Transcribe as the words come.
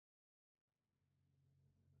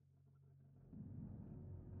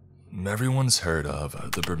Everyone's heard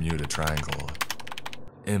of the Bermuda Triangle,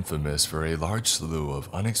 infamous for a large slew of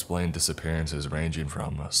unexplained disappearances ranging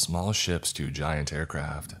from small ships to giant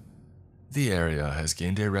aircraft. The area has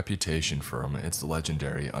gained a reputation for its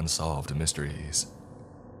legendary unsolved mysteries.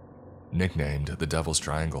 Nicknamed the Devil's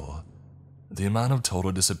Triangle, the amount of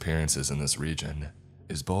total disappearances in this region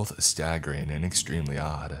is both staggering and extremely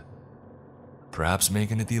odd, perhaps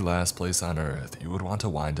making it the last place on Earth you would want to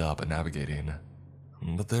wind up navigating.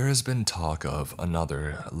 But there has been talk of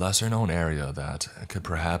another, lesser-known area that could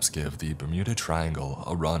perhaps give the Bermuda Triangle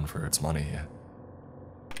a run for its money.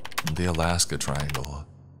 The Alaska Triangle.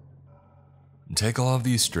 Take all of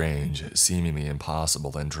these strange, seemingly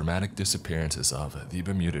impossible and dramatic disappearances of the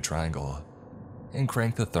Bermuda Triangle and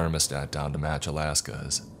crank the thermostat down to match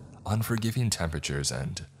Alaska's unforgiving temperatures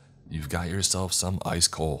and you've got yourself some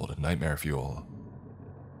ice-cold nightmare fuel.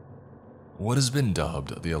 What has been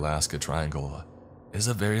dubbed the Alaska Triangle is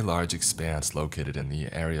a very large expanse located in the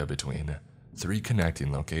area between three connecting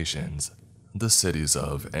locations, the cities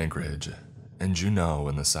of Anchorage and Juneau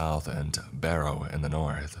in the south and Barrow in the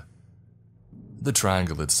north. The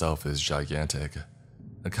triangle itself is gigantic,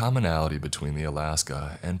 a commonality between the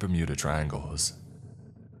Alaska and Bermuda Triangles.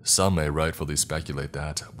 Some may rightfully speculate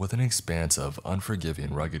that with an expanse of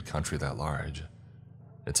unforgiving, rugged country that large,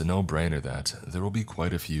 it's a no-brainer that there will be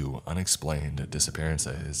quite a few unexplained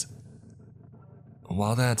disappearances.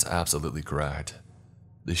 While that's absolutely correct,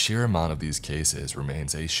 the sheer amount of these cases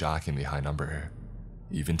remains a shockingly high number,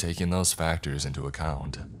 even taking those factors into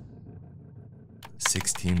account.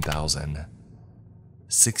 16,000.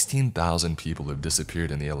 16,000 people have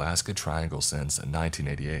disappeared in the Alaska Triangle since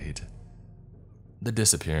 1988. The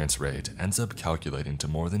disappearance rate ends up calculating to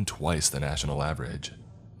more than twice the national average,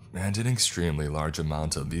 and an extremely large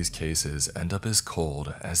amount of these cases end up as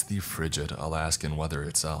cold as the frigid Alaskan weather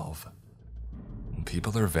itself.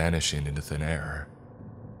 People are vanishing into thin air.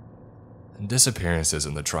 Disappearances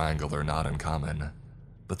in the Triangle are not uncommon,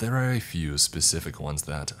 but there are a few specific ones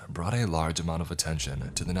that brought a large amount of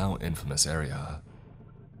attention to the now infamous area.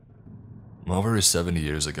 Over 70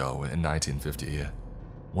 years ago, in 1950,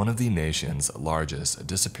 one of the nation's largest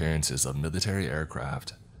disappearances of military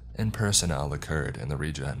aircraft and personnel occurred in the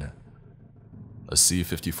region. A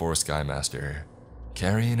C-54 Skymaster,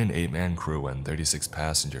 carrying an 8-man crew and 36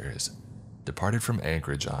 passengers, departed from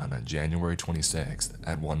Anchorage on January 26th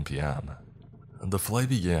at 1 p.m. The flight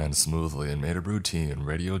began smoothly and made a routine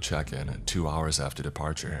radio check-in 2 hours after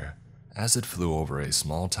departure as it flew over a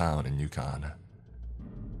small town in Yukon.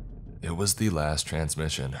 It was the last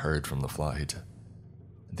transmission heard from the flight.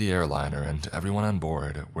 The airliner and everyone on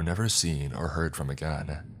board were never seen or heard from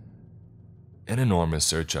again. An enormous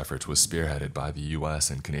search effort was spearheaded by the US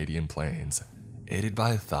and Canadian planes, aided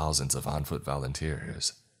by thousands of on-foot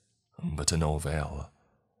volunteers, but to no avail.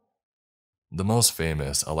 The most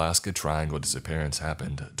famous Alaska Triangle disappearance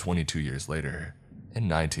happened 22 years later, in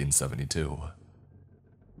 1972.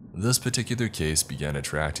 This particular case began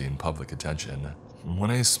attracting public attention when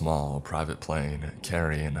a small private plane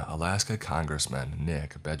carrying Alaska Congressman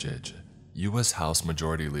Nick Begich, U.S. House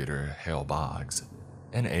Majority Leader Hale Boggs,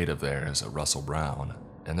 an aide of theirs, Russell Brown,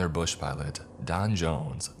 and their bush pilot, Don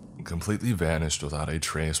Jones, completely vanished without a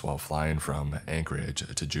trace while flying from Anchorage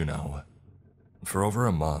to Juneau. For over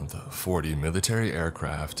a month, 40 military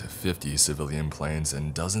aircraft, 50 civilian planes,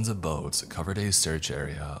 and dozens of boats covered a search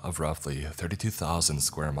area of roughly 32,000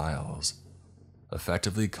 square miles,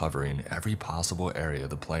 effectively covering every possible area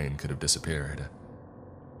the plane could have disappeared.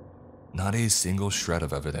 Not a single shred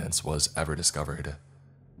of evidence was ever discovered.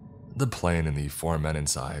 The plane and the 4 men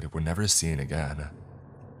inside were never seen again.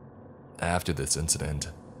 After this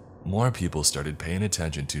incident, more people started paying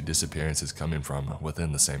attention to disappearances coming from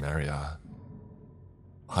within the same area.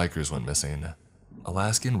 Hikers went missing,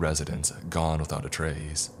 Alaskan residents gone without a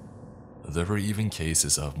trace. There were even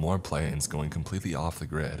cases of more planes going completely off the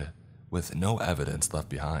grid, with no evidence left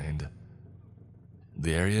behind.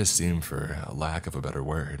 The area seemed, for lack of a better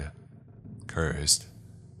word, cursed.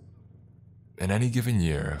 In any given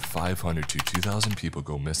year, 500 to 2,000 people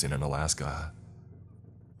go missing in Alaska.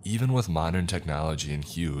 Even with modern technology and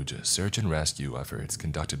huge search and rescue efforts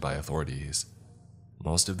conducted by authorities,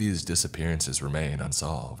 most of these disappearances remain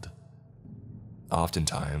unsolved.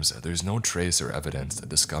 Oftentimes, there's no trace or evidence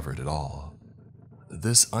discovered at all.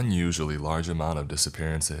 This unusually large amount of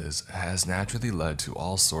disappearances has naturally led to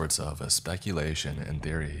all sorts of speculation and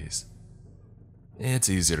theories. It's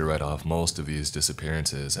easy to write off most of these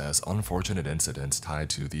disappearances as unfortunate incidents tied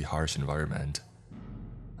to the harsh environment.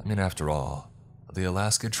 I mean, after all, the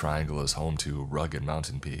Alaska Triangle is home to rugged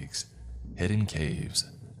mountain peaks, hidden caves,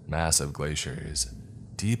 massive glaciers,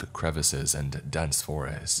 deep crevices, and dense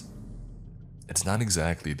forests. It's not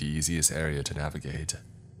exactly the easiest area to navigate.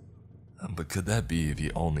 But could that be the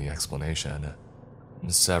only explanation?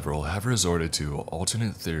 Several have resorted to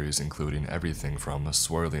alternate theories, including everything from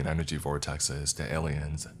swirling energy vortexes to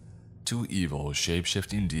aliens, to evil,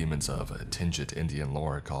 shape-shifting demons of Tingit Indian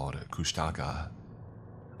lore called Kushtaka.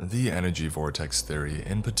 The energy vortex theory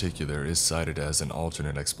in particular is cited as an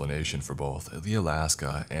alternate explanation for both the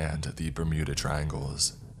Alaska and the Bermuda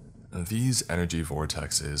Triangles. These energy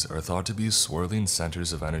vortexes are thought to be swirling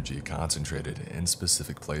centers of energy concentrated in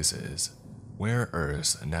specific places, where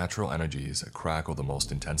Earth's natural energies crackle the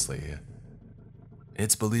most intensely.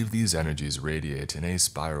 It's believed these energies radiate in a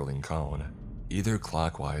spiraling cone, either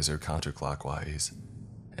clockwise or counterclockwise,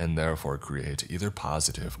 and therefore create either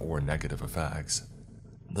positive or negative effects.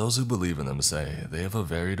 Those who believe in them say they have a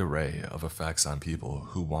varied array of effects on people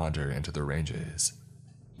who wander into their ranges.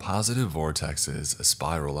 Positive vortexes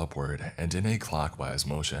spiral upward and in a clockwise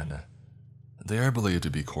motion. They are believed to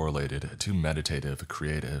be correlated to meditative,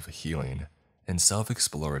 creative, healing, and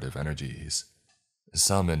self-explorative energies.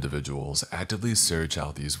 Some individuals actively search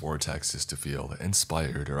out these vortexes to feel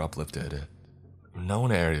inspired or uplifted.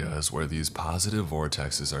 Known areas where these positive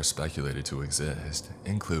vortexes are speculated to exist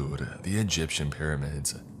include the Egyptian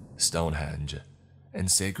pyramids, Stonehenge, and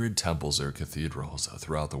sacred temples or cathedrals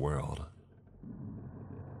throughout the world.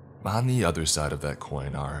 On the other side of that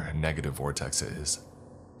coin are negative vortexes,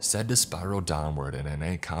 said to spiral downward and in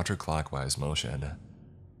a counterclockwise motion.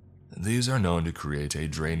 These are known to create a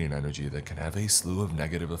draining energy that can have a slew of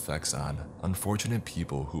negative effects on unfortunate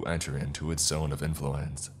people who enter into its zone of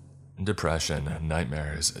influence. Depression,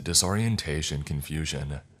 nightmares, disorientation,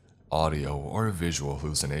 confusion, audio or visual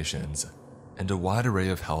hallucinations, and a wide array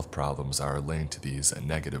of health problems are linked to these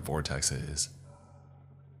negative vortexes.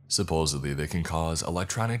 Supposedly, they can cause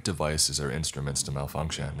electronic devices or instruments to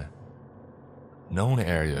malfunction. Known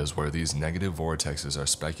areas where these negative vortexes are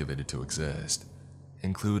speculated to exist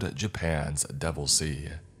include Japan's Devil's Sea,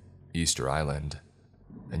 Easter Island,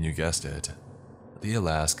 and you guessed it, the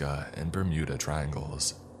Alaska and Bermuda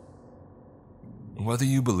Triangles. Whether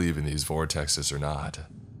you believe in these vortexes or not,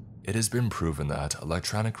 it has been proven that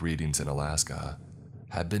electronic readings in Alaska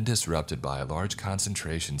have been disrupted by large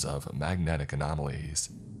concentrations of magnetic anomalies.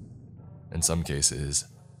 In some cases,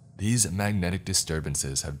 these magnetic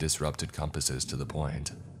disturbances have disrupted compasses to the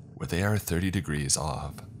point where they are 30 degrees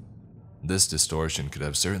off. This distortion could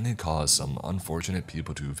have certainly caused some unfortunate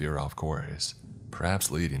people to veer off course,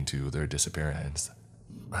 perhaps leading to their disappearance.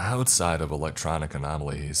 Outside of electronic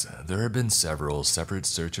anomalies, there have been several separate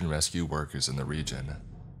search and rescue workers in the region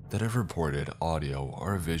that have reported audio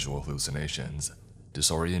or visual hallucinations,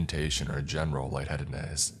 disorientation, or general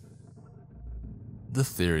lightheadedness. The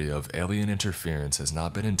theory of alien interference has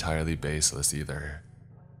not been entirely baseless either.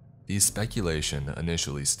 The speculation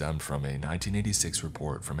initially stemmed from a 1986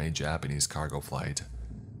 report from a Japanese cargo flight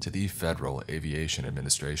to the Federal Aviation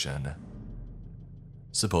Administration.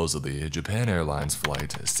 Supposedly, Japan Airlines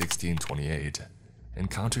Flight 1628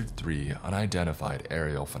 encountered 3 unidentified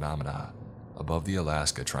aerial phenomena above the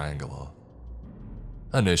Alaska Triangle.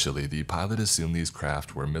 Initially, the pilot assumed these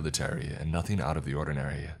craft were military and nothing out of the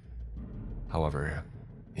ordinary. However,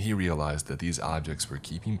 he realized that these objects were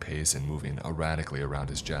keeping pace and moving erratically around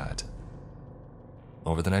his jet.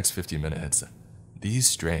 Over the next 50 minutes, these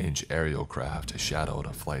strange aerial craft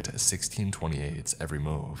shadowed Flight 1628's every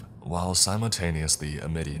move, while simultaneously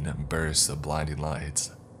emitting bursts of blinding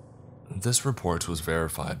lights. This report was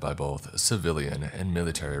verified by both civilian and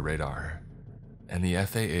military radar, and the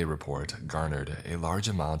FAA report garnered a large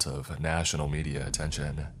amount of national media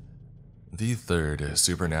attention. The third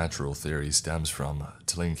supernatural theory stems from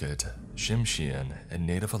Tlingit, Tsimshian, and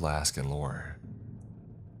Native Alaskan lore.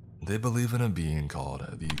 They believe in a being called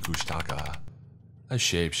the Kushtaka, a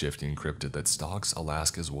shape-shifting cryptid that stalks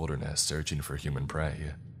Alaska's wilderness searching for human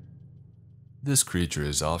prey. This creature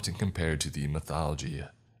is often compared to the mythology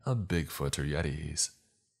of Bigfoot or Yetis,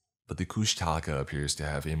 but the Kushtaka appears to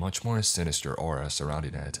have a much more sinister aura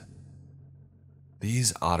surrounding it.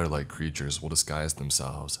 These otter-like creatures will disguise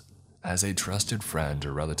themselves as a trusted friend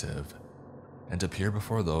or relative, and appear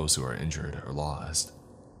before those who are injured or lost.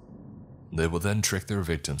 They will then trick their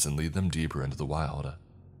victims and lead them deeper into the wild,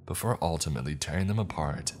 before ultimately tearing them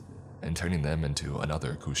apart and turning them into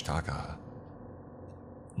another Kushtaka.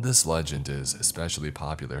 This legend is especially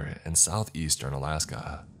popular in southeastern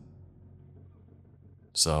Alaska.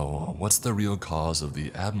 So, what's the real cause of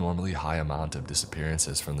the abnormally high amount of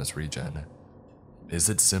disappearances from this region? Is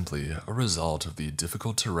it simply a result of the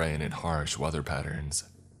difficult terrain and harsh weather patterns?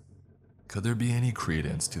 Could there be any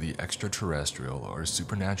credence to the extraterrestrial or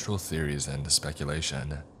supernatural theories and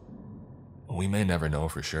speculation? We may never know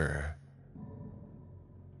for sure.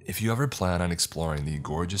 If you ever plan on exploring the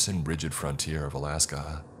gorgeous and rigid frontier of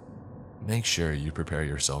Alaska, make sure you prepare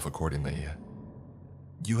yourself accordingly.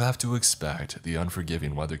 You have to expect the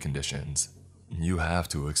unforgiving weather conditions. You have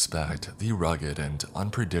to expect the rugged and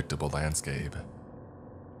unpredictable landscape.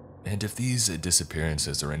 And if these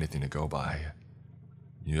disappearances are anything to go by,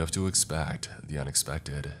 you have to expect the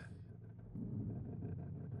unexpected.